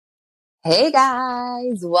Hey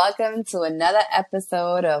guys, welcome to another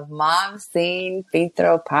episode of Mom Scene Free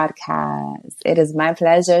Throw Podcast. It is my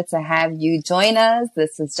pleasure to have you join us.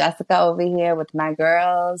 This is Jessica over here with my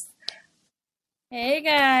girls. Hey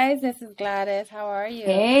guys, this is Gladys. How are you?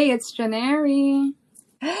 Hey, it's Janeri.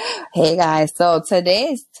 Hey guys, so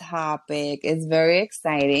today's topic is very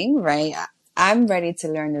exciting, right? I'm ready to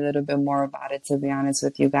learn a little bit more about it, to be honest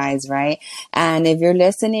with you guys, right? And if you're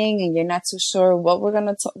listening and you're not too sure what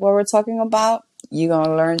we're talking about, you're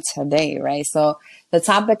gonna learn today, right? So the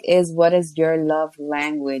topic is, what is your love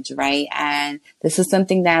language, right? And this is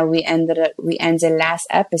something that we ended last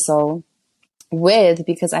episode with,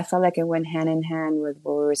 because I felt like it went hand in hand with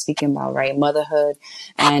what we were speaking about, right? Motherhood,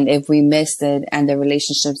 and if we missed it, and the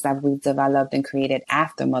relationships that we've developed and created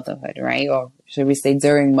after motherhood, right? Or should we say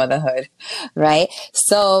during motherhood, right?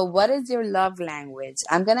 So what is your love language?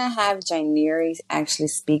 I'm going to have Jainiri actually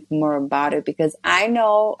speak more about it, because I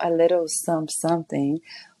know a little something,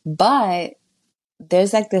 but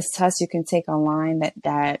there's like this test you can take online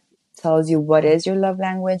that tells you what is your love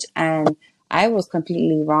language. And I was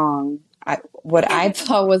completely wrong. What I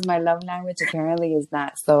thought was my love language apparently is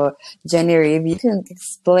not. So, January, if you can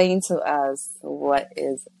explain to us what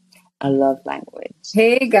is a love language.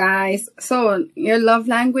 Hey guys. So, your love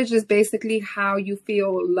language is basically how you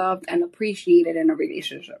feel loved and appreciated in a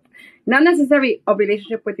relationship. Not necessarily a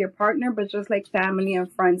relationship with your partner, but just like family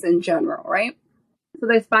and friends in general, right? So,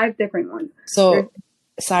 there's 5 different ones. So,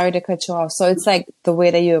 sorry to cut you off. So, it's like the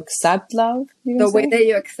way that you accept love? The way that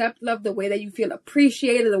you accept love, the way that you feel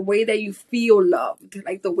appreciated, the way that you feel loved,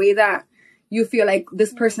 like the way that you feel like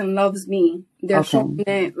this person loves me. They're showing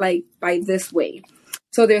it like by this way.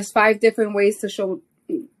 So there's 5 different ways to show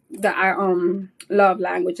the love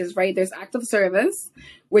languages, right? There's act of service,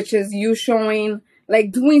 which is you showing,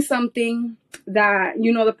 like, doing something that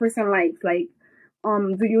you know the person likes, like,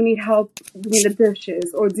 do you need help doing the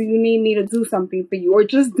dishes, or do you need me to do something for you, or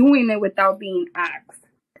just doing it without being asked.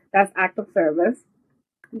 That's act of service.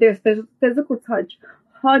 There's physical touch,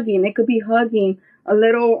 hugging. It could be hugging, a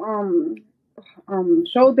little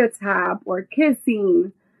shoulder tap, or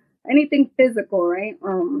kissing, anything physical, right?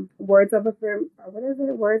 Words of what is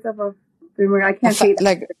it? Words of affirmation. I can't say that.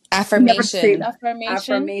 Like affirmation.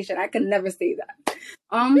 Affirmation. I can never say that.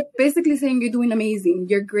 Basically saying you're doing amazing.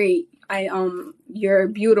 You're great. You're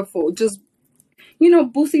beautiful. Just,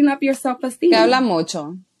 boosting up your self-esteem. Que habla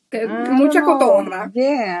mucho. Mucha cotorra.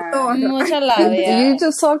 Yeah. Mucha labia. You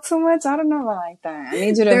just talk too much? I don't know if I like that. I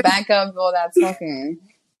need you to back up all that talking.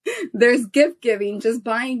 There's gift giving, just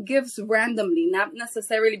buying gifts randomly, not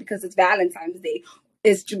necessarily because it's Valentine's Day.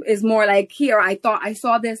 It's more like, here, I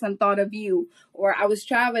saw this and thought of you, or I was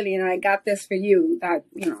traveling and I got this for you. That,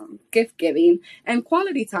 gift giving. And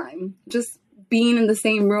quality time, just being in the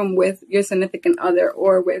same room with your significant other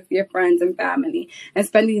or with your friends and family and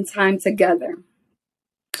spending time together.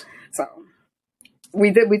 So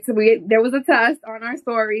there was a test on our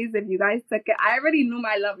stories. If you guys took it, I already knew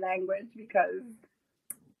my love language because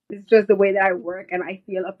it's just the way that I work and I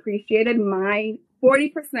feel appreciated. My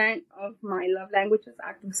 40% of my love language is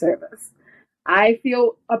act of service. I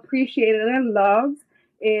feel appreciated and loved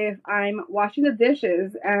if I'm washing the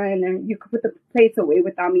dishes and you could put the plates away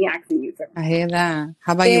without me asking you to. I hear that.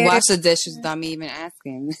 How about you wash the dishes without me even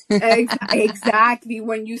asking? Exactly.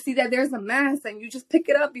 When you see that there's a mess and you just pick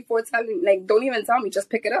it up before telling, like, don't even tell me,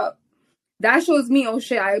 just pick it up. That shows me, oh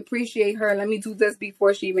shit, I appreciate her. Let me do this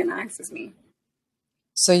before she even asks me.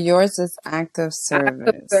 So yours is act of service.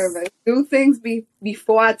 Act of service. Do things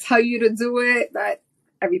before I tell you to do it. That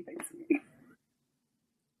everything to me.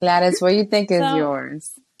 Gladys, what do you think is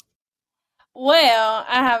yours? Well,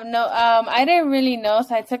 I have I didn't really know,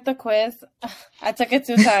 so I took the quiz. I took it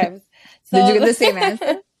 2 times. So, did you get the same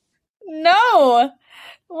answer? No.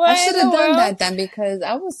 What I should have done that then, because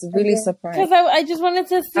I was really surprised. Because I just wanted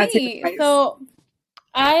to see. So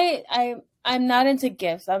I'm not into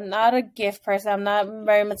gifts. I'm not a gift person. I'm not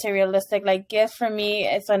very materialistic. Like, gifts for me,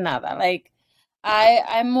 it's another. Like,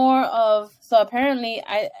 I'm more of, so apparently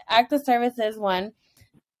act of service is one.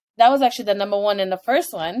 That was actually the number 1 in the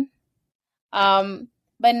first one. But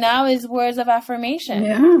now is words of affirmation.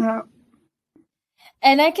 Yeah.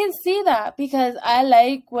 And I can see that, because I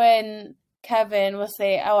like when Kevin will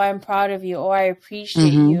say, oh, I'm proud of you, or I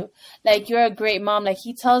appreciate you. Like, you're a great mom. Like,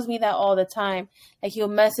 he tells me that all the time. Like, he'll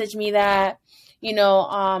message me that,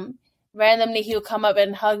 randomly he'll come up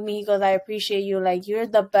and hug me. He goes, I appreciate you. Like, you're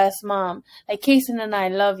the best mom. Like, Kason and I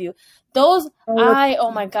love you. Those,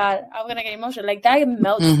 oh my God, I'm going to get emotional. Like, that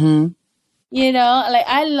melts me. Like,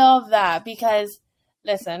 I love that, because,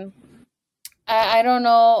 listen, I don't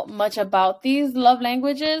know much about these love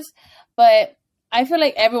languages, but I feel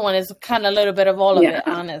like everyone is kind of a little bit of all of it,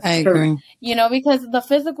 honestly. I agree. You know, because the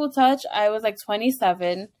physical touch, I was like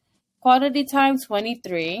 27, quality time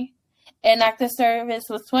 23, and active service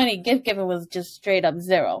was 20. Gift giving was just straight up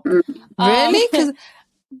 0. Really? Because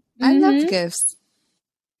I love gifts.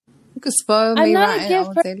 You could spoil me right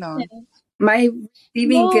all day long. My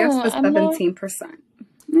receiving gifts was 17%.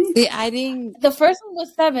 See, I didn't. The first one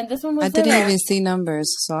was 7. This one was 0. didn't even see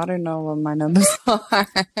numbers, so I don't know what my numbers are.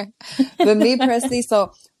 But me personally,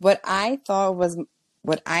 so what I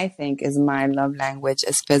think is my love language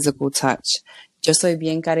is physical touch. Yo soy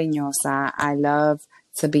bien cariñosa. I love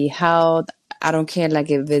to be held. I don't care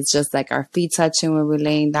like if it's just like our feet touching when we're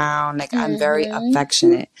laying down. Like I'm very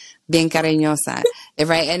affectionate, bien cariñosa,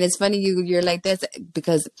 right? And it's funny you're like this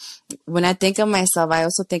because when I think of myself, I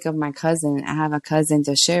also think of my cousin. I have a cousin,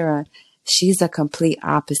 Dashira. She's a complete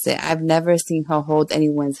opposite. I've never seen her hold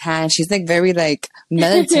anyone's hand. She's like very like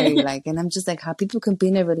military like, and I'm just like how people can be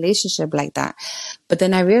in a relationship like that. But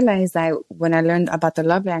then I realized that when I learned about the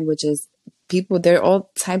love languages, they're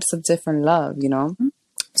all types of different love, you know.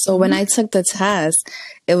 So when I took the test,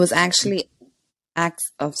 it was actually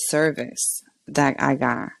acts of service that I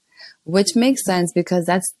got, which makes sense because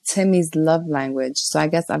that's Timmy's love language. So I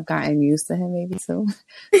guess I've gotten used to him maybe too.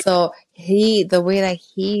 So the way that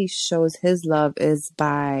he shows his love is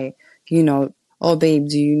by, you know, oh babe,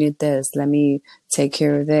 do you need this? Let me take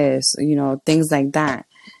care of this, you know, things like that.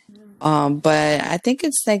 But I think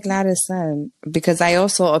it's like Gladys said, because I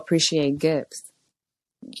also appreciate gifts.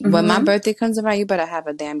 When my birthday comes around, you better have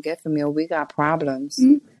a damn gift for me or we got problems.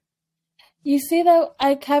 You see that?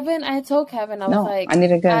 I told Kevin, I was like, I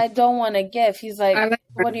need a gift. I don't want a gift. He's like,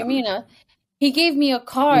 what do you mean? He gave me a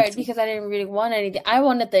card because I didn't really want anything. I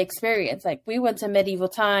wanted the experience. Like we went to medieval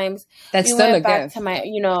times. That's still a gift. To my,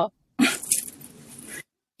 you know.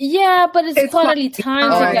 Yeah, but it's quality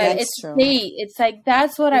time together. It's date. It's like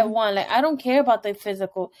that's what I want. Like I don't care about the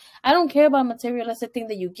physical. I don't care about materialistic thing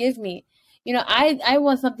that you give me. You know, I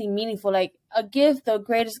want something meaningful, like a gift, the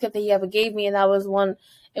greatest gift that he ever gave me, and that was one.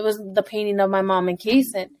 It was the painting of my mom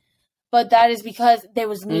encasing, but that is because there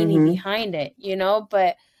was meaning behind it, you know.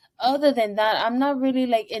 But other than that, I'm not really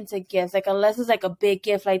like into gifts, like unless it's like a big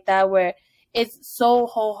gift like that where it's so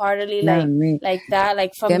wholeheartedly like that,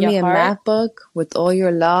 like from your heart. Get me a math book with all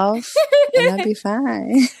your love, and I'll be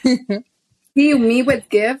fine. See, me with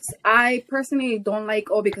gifts, I personally don't like,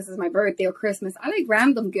 because it's my birthday or Christmas. I like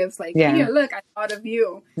random gifts. Like, here, look, I thought of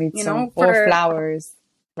you. Me too. You know, or flowers,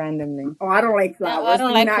 randomly. Oh, I don't like flowers. No, I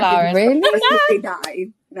don't like flowers. Really? They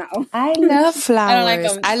died. No. I love flowers. I don't like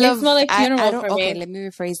them. They smell like funeral for me. Okay, let me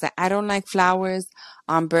rephrase that. I don't like flowers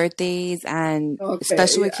on birthdays and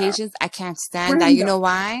special occasions. I can't stand that. You know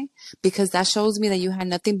why? Because that shows me that you had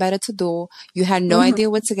nothing better to do. You had no idea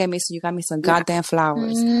what to get me, so you got me some goddamn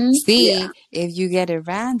flowers. See, if you get it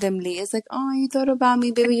randomly, it's like, oh, you thought about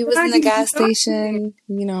me, baby. You was in the gas station,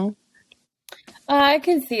 you know. I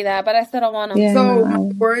can see that, but I still don't want them. Yeah.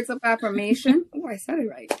 So, words of affirmation. Oh, I said it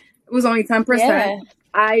right. It was only 10%. Yeah.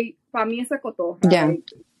 Para mí, it's a cotorra. Yeah. Like,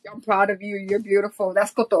 I'm proud of you. You're beautiful.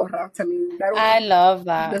 That's cotorra to me. I love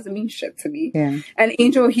that. Doesn't mean shit to me. Yeah. And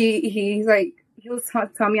Angel, he's like, he'll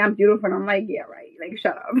tell me I'm beautiful, and I'm like, yeah, right. Like,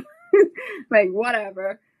 shut up. Like,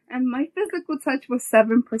 whatever. And my physical touch was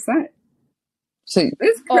 7%. So,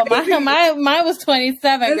 mine was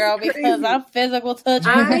 27, girl, because I'm physical touch.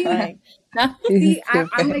 See,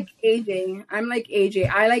 I'm like AJ.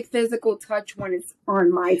 I like physical touch when it's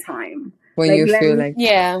on my time. When like, you feel like...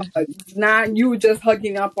 Yeah. Not you just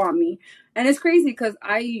hugging up on me. And it's crazy because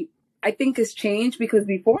I think it's changed because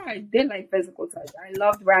before I did like physical touch. I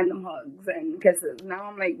loved random hugs and kisses. Now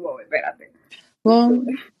I'm like, whoa, espérate. Well,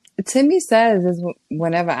 Timmy says is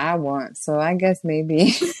whenever I want. So I guess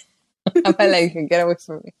maybe... I'm like, get away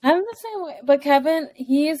from me. I'm the same way. But Kevin,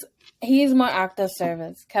 he's more active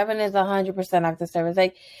service. Kevin is 100% active service.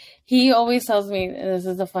 Like, he always tells me, and this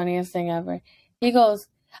is the funniest thing ever. He goes,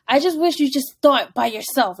 I just wish you just thought by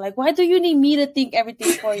yourself. Like, why do you need me to think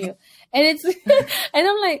everything for you? And it's, and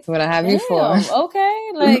I'm like, that's what I have you for. Okay,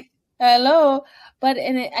 like, hello. But,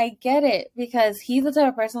 I get it because he's the type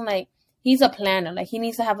of person, like, he's a planner. Like, he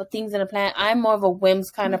needs to have things in a plan. I'm more of a whims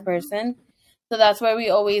kind of person. So that's where we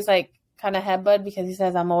always like kind of headbutt because he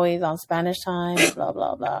says I'm always on Spanish time, blah,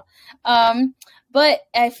 blah, blah. But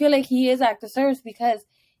I feel like he is active service because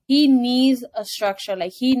he needs a structure.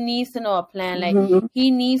 Like he needs to know a plan. Like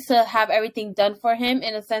he needs to have everything done for him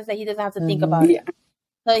in a sense that he doesn't have to think about it.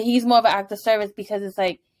 So he's more of an active service because it's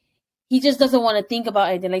like, he just doesn't want to think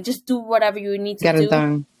about anything. Like just do whatever you need to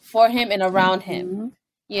do for him and around him,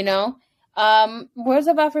 you know? Words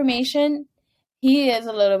of affirmation. He is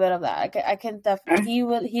a little bit of that. I can definitely.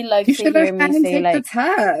 He likes You to should hear have me had him say take the like.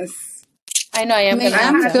 test. I know I I am mean, gonna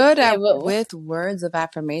have I'm to. good Yeah, at with words of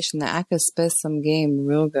affirmation that I could spit some game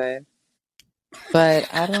real good. But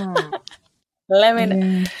I don't. let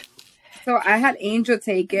me. Yeah. So I had Angel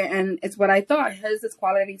take it, and it's what I thought. His is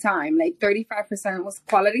quality time. Like 35% was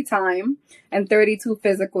quality time, and 32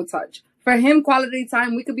 physical touch. For him, quality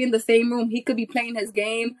time, we could be in the same room. He could be playing his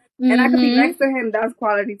game, and I could be next to him. That's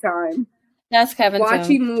quality time. That's Kevin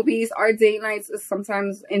Watching too. movies. Our date nights is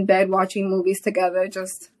sometimes in bed watching movies together,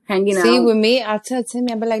 just hanging out. See, with me, I'll tell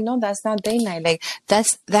Timmy, I'll be like, no, that's not date night. Like,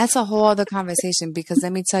 that's a whole other conversation because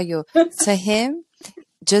let me tell you, to him,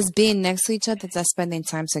 just being next to each other, that's spending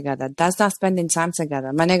time together. That's not spending time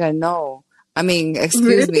together. My nigga, no. I mean,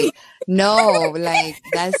 excuse me. No, like,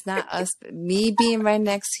 that's not us. Me being right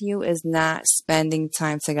next to you is not spending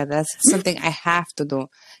time together. That's something I have to do.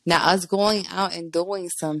 Now, us going out and doing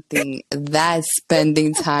something, that's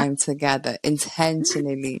spending time together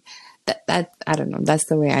intentionally. That I don't know. That's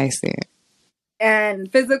the way I see it.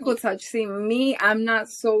 And physical touch. See, me, I'm not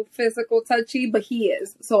so physical touchy, but he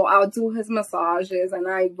is. So I'll do his massages and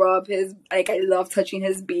I rub his, like, I love touching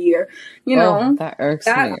his beard. You know, that irks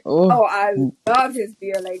me. Ooh. Oh, I love his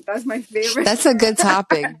beard. Like, that's my favorite. That's a good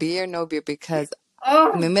topic, beard, no beard, because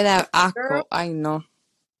remember that Akko? I know.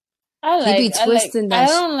 He be twisting that.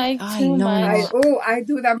 I don't like too much. I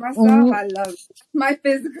do that myself. I love my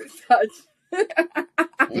physical touch.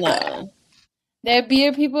 No. There are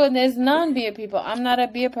beard people and there's non-beard people. I'm not a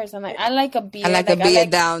beard person. Like I like a beard. I like a beard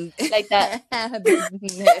down like that.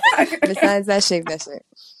 Besides that, shave that shit.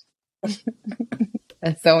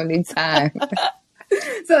 That's the only time.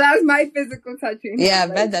 So that's my physical touching. Yeah, I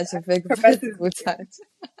bet that's your physical touch.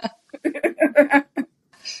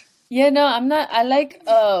 Yeah, no, I'm not. I like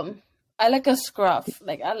a scruff.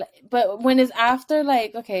 Like but when it's after,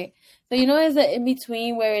 like, okay, so you know, is the in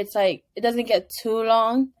between where it's like it doesn't get too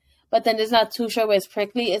long. But then it's not too short where it's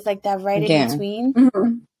prickly. It's like that right in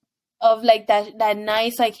between of like that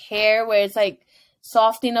nice like hair where it's like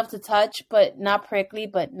soft enough to touch, but not prickly,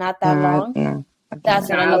 but not that long. No. That's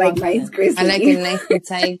what I like. Nice, grizzly. I like it nice and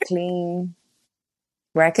tight, clean,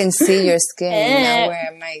 where I can see your skin, not where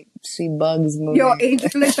I might see bugs moving. Yo,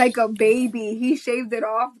 Angel looks like a baby. He shaved it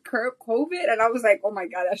off COVID, and I was like, oh my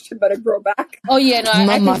god, that shit better grow back. Oh yeah, no,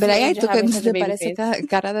 Mamá, pero ay, tú que te parece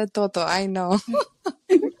cara de Toto. I know.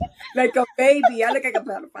 Like a baby. I look like a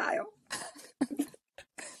pedophile.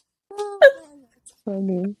 That's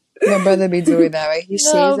funny. My brother be doing that, right? He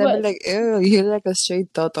shaves and be like, ew, you look like a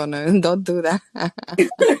straight Toto. No, don't do that.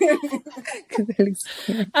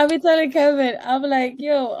 I'll be telling Kevin, I'm like,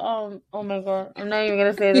 yo, oh my god, I'm not even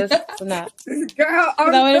gonna say this. I'm not. Girl,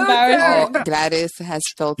 oh, Gladys has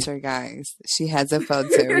filter, guys. She has a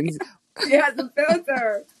filter. She has a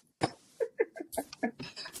filter.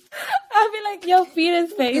 I'll be like, yo, feed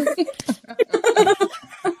his face.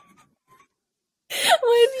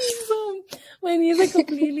 when he's like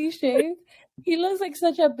completely shaved, he looks like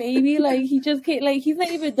such a baby. Like he just can't. Like he's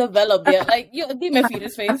not even developed yet. Like yo, dime feed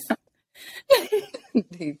his face.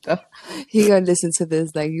 He gonna listen to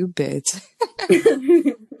this like you bitch.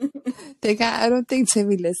 I don't think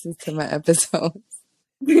Timmy listens to my episodes.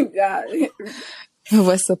 Yeah.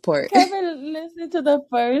 What support? Kevin listened to the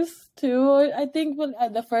first two. I think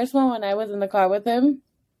the first one when I was in the car with him.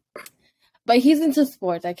 But he's into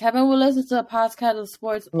sports. Like Kevin will listen to a podcast of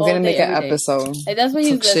sports. We're gonna make an episode. Like that's what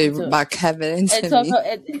he's listening to about Kevin and Timmy.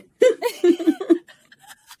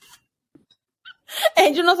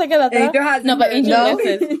 Angel no se queda atrás. No, but Angel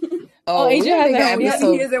listens. Oh, Angel has an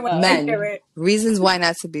episode. Men. Reasons why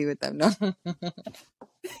not to be with them. No.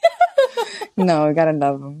 No, we gotta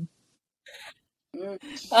love them.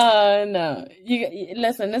 No. You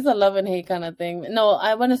listen. It's a love and hate kind of thing. No,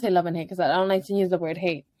 I want to say love and hate because I don't like to use the word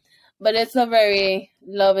hate. But it's a very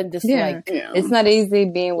love and dislike. Yeah. It's not easy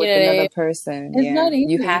being with another person. It's not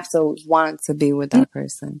easy. You have to want to be with that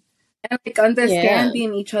person. And like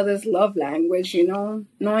understanding each other's love language, you know,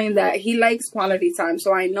 knowing that he likes quality time.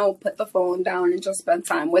 So I know, put the phone down and just spend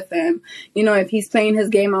time with him. You know, if he's playing his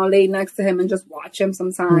game, I'll lay next to him and just watch him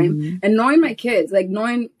sometime. Mm-hmm. And knowing my kids, like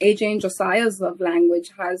knowing AJ and Josiah's love language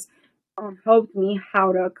has helped me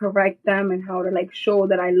how to correct them and how to like show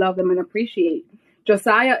that I love them and appreciate.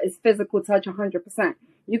 Josiah is physical touch 100%.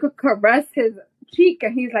 You could caress his cheek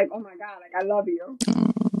and he's like, oh my God, like I love you.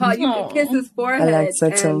 You could kiss his forehead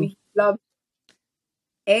and he loves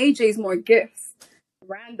AJ's more gifts,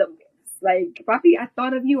 random gifts. Like, Papi, I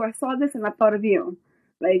thought of you. I saw this and I thought of you.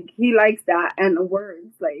 Like, he likes that. And the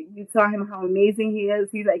words, like, you saw him how amazing he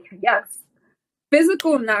is. He's like, yes.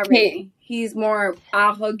 Physical, not really. He's more,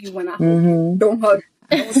 I'll hug you when I hug you. Don't hug.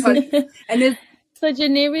 Don't touch you. And So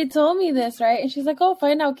Janeri told me this, right? And she's like, "Oh,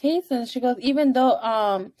 find out cases." She goes, even though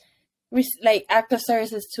like active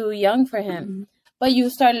service is too young for him, Mm-hmm. but you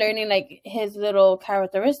start learning like his little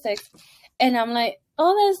characteristics, and I'm like,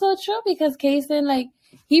 "Oh, that's so true," because Kason, like,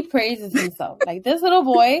 he praises himself. Like, this little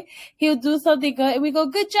boy, he'll do something good, and we go,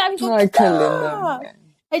 "Good job." He goes, Ay, "Good qué lindo. job."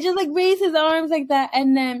 I just like raise his arms like that,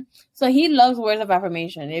 and then so he loves words of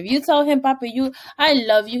affirmation. If you tell him, "Papa, I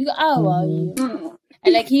love you," he go, "I love you," Mm.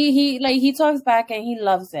 and like he talks back and he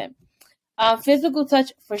loves it. Physical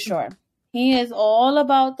touch for sure. He is all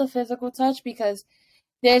about the physical touch because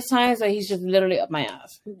there's times where he's just literally up my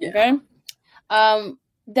ass. Yeah. Okay.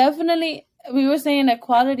 Definitely, we were saying that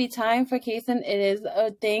quality time for Kason, it is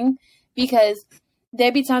a thing because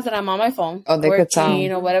there be times that I'm on my phone, Oh, they could working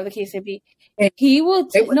tell. or whatever the case may be. And He would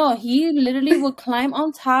they would- no, he literally would climb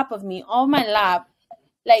on top of me, on my lap,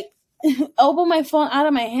 like open my phone out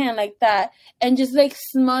of my hand like that, and just like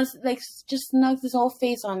snugs his whole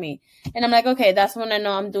face on me. And I'm like, okay, that's when I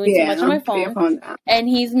know I'm doing too much on my phone, and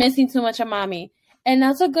he's missing too much of mommy. And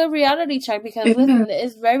that's a good reality check because listen,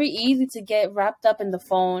 it's very easy to get wrapped up in the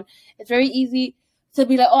phone. It's very easy to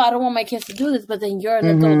be like, oh, I don't want my kids to do this, but then you're an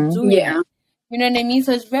adult doing Yeah. it. You know what I mean?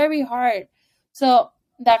 So it's very hard. So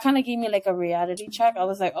that kind of gave me like a reality check. I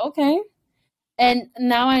was like, okay. And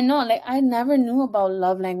now I know, like, I never knew about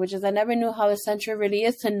love languages. I never knew how essential it really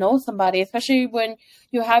is to know somebody, especially when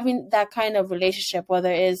you're having that kind of relationship,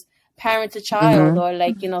 whether it's parent to child or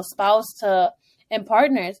like, you know, spouse to and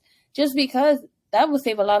partners, just because that would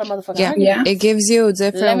save a lot of motherfucking arguments. Yeah. It gives you a Let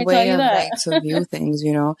different me tell way you of that. like to view things,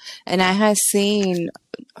 you know. And I had seen,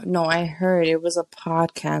 no, I heard it was a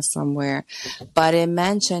podcast somewhere, but it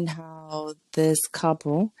mentioned how this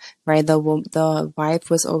couple, right, the wife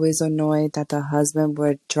was always annoyed that the husband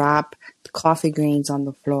would drop coffee greens on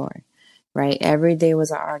the floor, right? Every day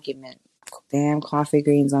was an argument. Damn coffee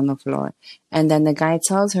greens on the floor. And then the guy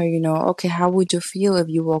tells her, you know, okay, how would you feel if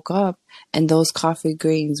you woke up and those coffee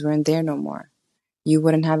greens weren't there no more? You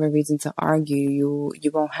wouldn't have a reason to argue.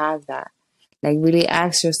 You won't have that. Like, really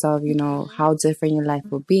ask yourself, you know, how different your life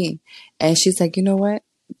will be. And she's like, you know what?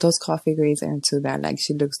 Those coffee greens aren't too bad. Like,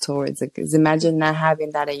 she looks towards it. 'Cause imagine not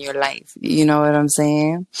having that in your life. You know what I'm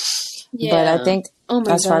saying? Yeah. But I think Oh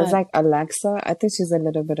my as far as God. like Alexa, I think she's a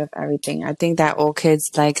little bit of everything. I think that all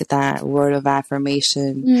kids like that word of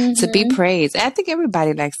affirmation to be praised. I think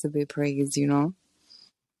everybody likes to be praised, you know?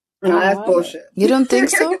 No, that's I bullshit. You don't think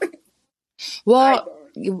so? I Well,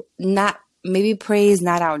 don't. not maybe praise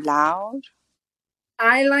not out loud.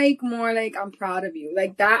 I like more like I'm proud of you.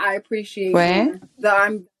 Like that I appreciate Right?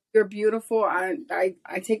 more. You're beautiful. I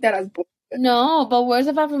take that as bullshit. No, but words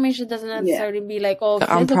of affirmation doesn't necessarily be like, oh,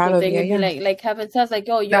 I'm proud physical of thing. you, It'd be yeah. like Kevin says, like,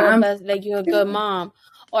 oh, you're That a I'm best, like you're a good mom,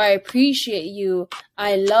 or I appreciate you,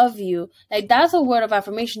 I love you. Like that's a word of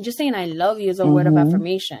affirmation. Just saying I love you is a word of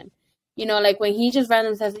affirmation. You know, like when he just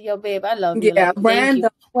randomly says, yo, babe, I love you. Yeah, Like, thank you.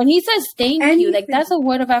 random. When he says thank you, like Anything. that's a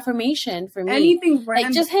word of affirmation for me. Anything random.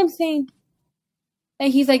 Like just him saying,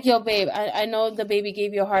 like he's like, yo, babe, I know the baby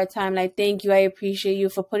gave you a hard time. Like, thank you. I appreciate you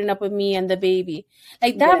for putting up with me and the baby.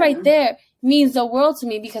 Like that right there means the world to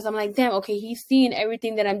me because I'm like, damn, okay, he's seeing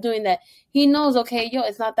everything that I'm doing that he knows, okay, yo,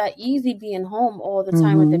 it's not that easy being home all the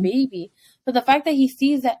time with the baby. But the fact that he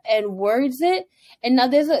sees that and words it, and now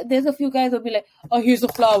there's a few guys who'll be like, oh, here's the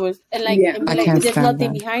flowers. And like, Yeah. and be I like can't there's stand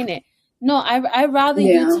nothing that. behind it. No, I rather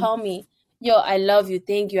you tell me, yo, I love you,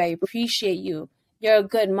 thank you, I appreciate you. You're a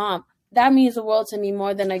good mom. That means the world to me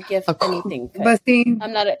more than a gift, anything. But see,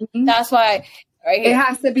 I'm not that's why right here. it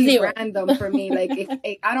has to be Zero. random for me.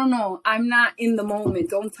 Like I don't know. I'm not in the moment.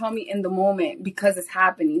 Don't tell me in the moment because it's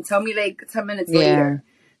happening. Tell me like 10 minutes later.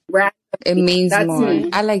 Random. It means That's more. me.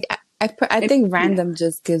 I think random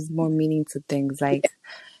just gives more meaning to things. Like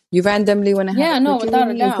you randomly want to have a quickie without a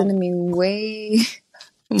with me, it's doubt. gonna mean way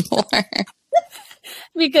more.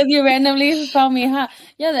 Because you randomly found me hot.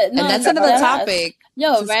 Yeah, And that's another topic.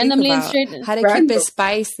 Yo, to randomly speak and about. straight. How to keep it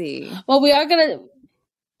spicy. Well, we are gonna.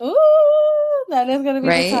 Ooh, that is gonna be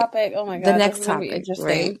Right? the topic. Oh my god, The next this is gonna be topic, interesting.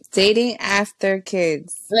 right? Dating after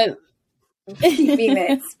kids. Keeping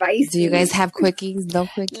it spicy. Do you guys have quickies? No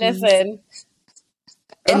quickies? Listen.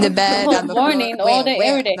 In the bed, on the morning, floor. all day,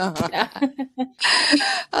 every day. No.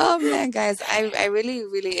 Oh man, guys, I really,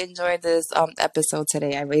 really enjoyed this episode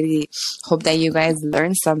today. I really hope that you guys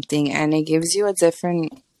learned something and it gives you a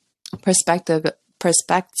different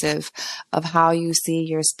perspective of how you see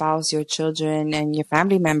your spouse, your children, and your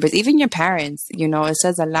family members, even your parents. You know, it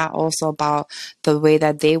says a lot also about the way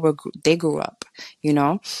that they grew up, you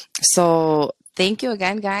know. So thank you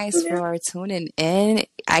again, guys, for tuning in.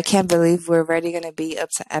 I can't believe we're already going to be up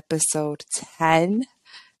to episode 10.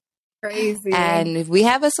 Crazy. And we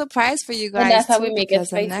have a surprise for you guys And that's how too, we make it because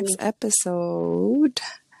the spicy. next episode,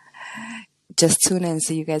 just tune in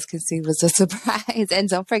so you guys can see what's a surprise. And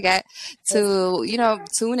don't forget to,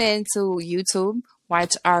 tune in to YouTube,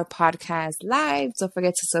 watch our podcast live. Don't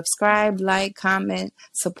forget to subscribe, like, comment,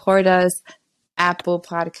 support us. Apple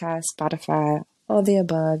Podcast, Spotify, all the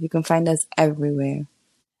above. You can find us everywhere.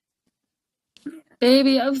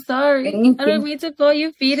 Baby, I'm sorry. Thank I don't you. mean to call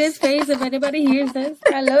you fetus face if anybody hears this.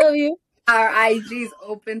 I love you. Our IG's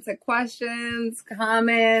open to questions,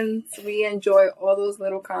 comments. We enjoy all those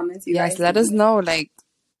little comments you guys Yes, let leave. us know. Like,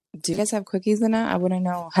 do you guys have cookies in it? I want to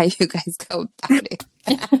know how you guys go about it.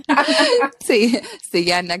 See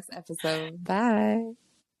ya next episode. Bye.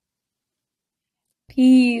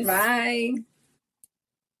 Peace. Bye.